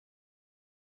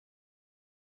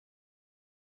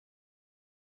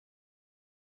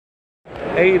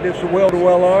Hey, this is Will to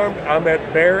Well Armed. I'm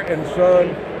at Bear and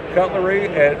Son Cutlery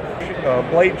at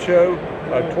Blade Show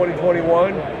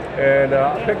 2021, and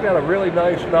I picked out a really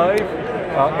nice knife.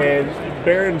 And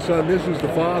Bear and Son, this is the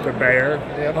father bear,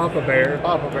 yep. Papa Bear.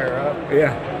 Papa Bear, huh?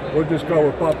 Yeah, we'll just call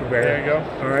her Papa Bear. There you go.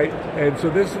 All right, and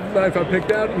so this knife I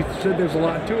picked out, you said there's a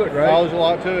lot to it, right? Oh, there's a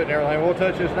lot to it and everything. We'll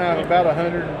touch this knife about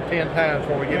 110 times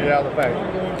before we get it out of the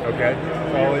factory. Okay.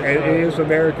 So and it is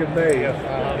American made. Yes.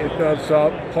 It's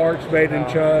not parts made in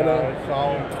China.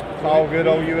 It's all good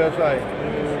old USA.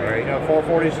 Right. You know,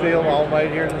 440 steel, all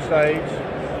made here in the States.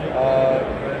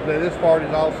 This part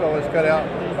is also cut out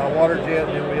by water jet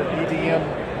and with EDM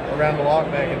around the lock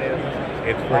mechanism.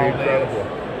 It's pretty incredible.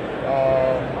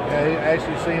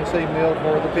 Actually CNC milled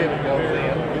where the pivot goes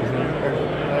in.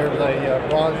 There's a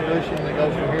bronze bushing that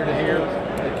goes from here to here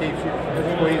that keeps you from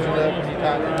squeezing up and you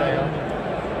tighten it down.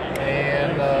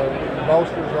 And the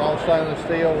bolsters are all stainless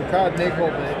steel. We tried nickel,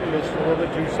 but it's a little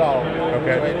bit too soft.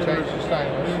 Okay. So we had to change to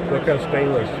stainless. Look how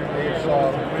stainless. It's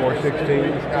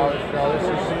 416. No,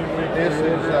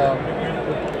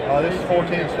 this is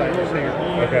 410 stainless here.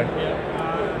 Okay.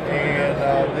 And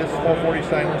this is 440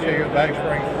 stainless here. The back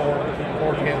spring's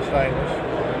 410 stainless.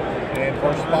 And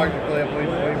for spike clip, we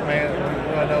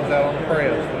run those out on the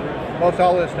press. Most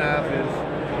all this knife is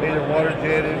either water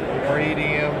jetted or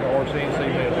EDM or CNC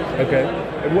milled. Okay.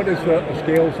 And what is the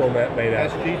scales on that made out?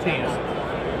 That's G10.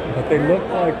 But they look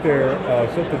like they're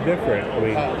something different. I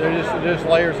mean, they're just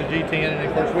layers of G10, and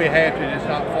of course we hafted. It's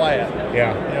not flat.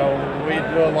 Yeah. You know, we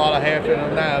do a lot of hafting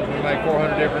on knives. We make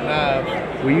 400 different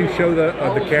knives. Will you show the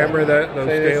camera those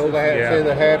scales? See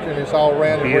the hafting. It's all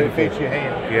rounded where it fits your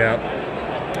hand. Yeah.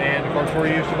 And of course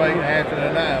we're used to making hafting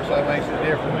a knife, so that makes it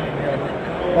different. You know,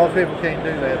 most people can't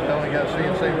do that. They only got a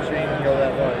CNC machine and go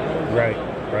that way. Right.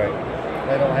 Right.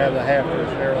 They don't have the hafters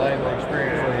and everything, the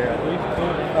experience we have.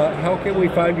 How can we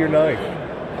find your knife?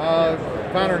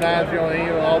 Find our knives, you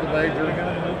know, all the major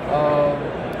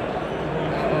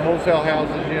wholesale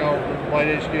houses, you know,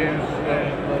 Blade HQs,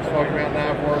 the Smoky Mountain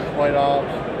Knife Works, Blade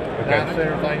Ops, Knife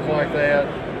Center, things like that.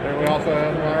 And we also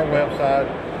have them on our website,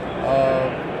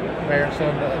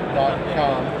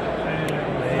 bearandson.com.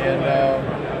 And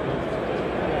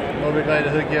we'll be glad to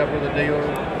hook you up with a dealer.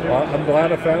 Well, I'm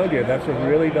glad I found you. That's a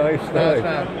really nice knife.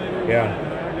 Yeah.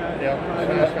 Yeah, it's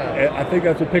a nice knife. I think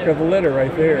that's a pick of the litter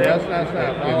right there. Yeah, it's a nice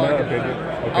knife. In my opinion.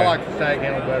 Okay. I like the stag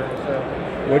handle better myself.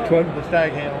 Which one? The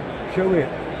stag handle. Show me it.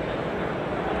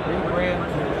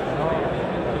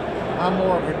 I'm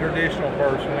more of a traditional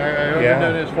person. I've been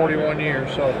doing this 41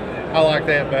 years, so I like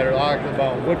that better. I like the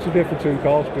bone. What's the difference in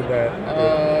cost of that?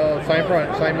 Same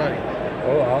price, same money.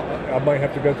 Oh, I might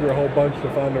have to go through a whole bunch to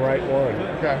find the right one.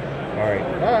 Okay. All right.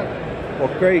 All right.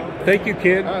 Well, great. Thank you,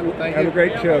 kid. Thank Have you. a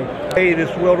great show. Hey, this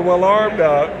is Will to Well Armed.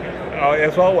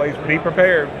 As always, be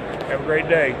prepared. Have a great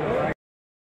day.